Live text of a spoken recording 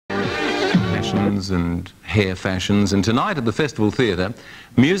fashions and hair fashions, and tonight at the Festival Theatre,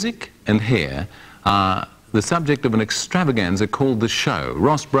 music and hair are the subject of an extravaganza called The Show.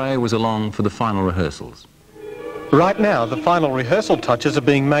 Ross Bray was along for the final rehearsals. Right now, the final rehearsal touches are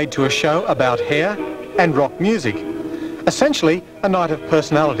being made to a show about hair and rock music. Essentially, a night of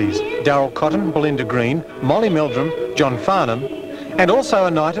personalities: Darryl Cotton, Belinda Green, Molly Meldrum, John Farnham, and also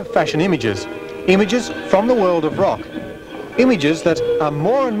a night of fashion images. Images from the world of rock. Images that are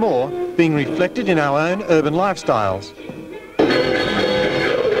more and more being reflected in our own urban lifestyles.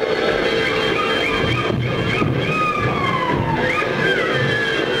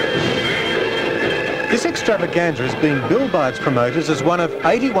 This extravaganza is being billed by its promoters as one of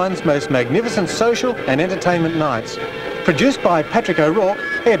 81's most magnificent social and entertainment nights. Produced by Patrick O'Rourke,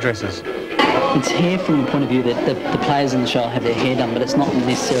 Hairdressers. It's hair from the point of view that the players in the show have their hair done, but it's not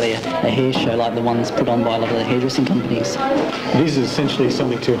necessarily a hair show like the ones put on by a lot of the hairdressing companies. This is essentially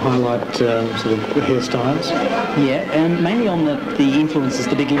something to highlight sort of hairstyles? Yeah, and mainly on the influences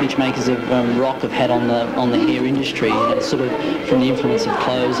the big image makers of rock have had on the hair industry, sort of from the influence of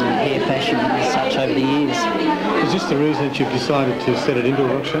clothes and hair fashion and such over the years. Is this the reason that you've decided to set it into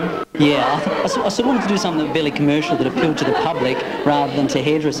a rock show? Yeah, I sort of wanted to do something fairly commercial that appealed to the public rather than to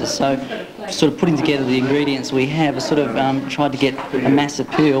hairdressers. So, sort of putting together the ingredients we have, I sort of tried to get a mass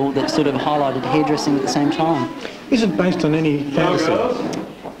appeal that sort of highlighted hairdressing at the same time. Is it based on any fantasy?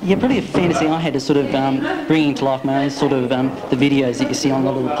 Yeah, probably a fantasy I had to sort of bringing to life my own sort of the videos that you see on a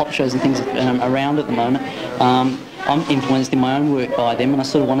lot of the pop shows and things around at the moment. I'm influenced in my own work by them, and I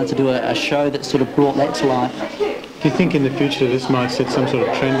sort of wanted to do a show that sort of brought that to life. Do you think in the future this might set some sort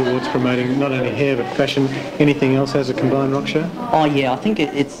of trend towards promoting not only hair but fashion, anything else as a combined rock show? Oh yeah, I think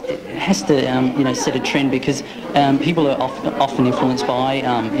it has to you know, set a trend, because people are often influenced by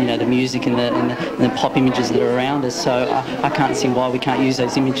you know, the music and the pop images that are around us. So I can't see why we can't use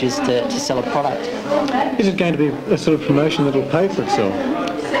those images to sell a product. Is it going to be a sort of promotion that will pay for itself?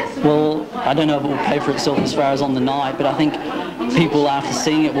 Well, I don't know if it will pay for itself as far as on the night, but I think people after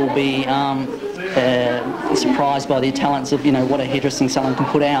seeing it will be surprised by the talents of, you know, what a hairdressing salon can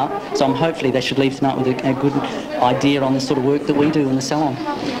put out. So hopefully they should leave tonight with a good idea on the sort of work that we do in the salon.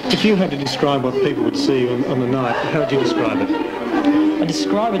 If you had to describe what people would see on the night, how would you describe it? I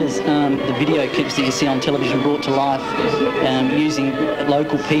describe it as the video clips that you see on television brought to life, using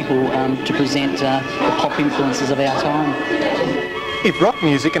local people to present the pop influences of our time. If rock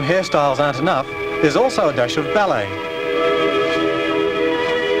music and hairstyles aren't enough, there's also a dash of ballet.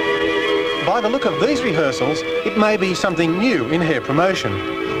 By the look of these rehearsals, it may be something new in hair promotion,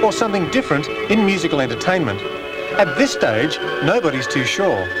 or something different in musical entertainment. At this stage, nobody's too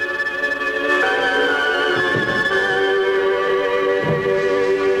sure.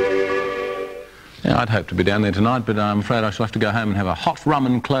 Yeah, I'd hoped to be down there tonight, but I'm afraid I shall have to go home and have a hot rum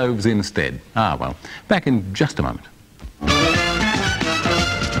and cloves instead. Ah, well, back in just a moment.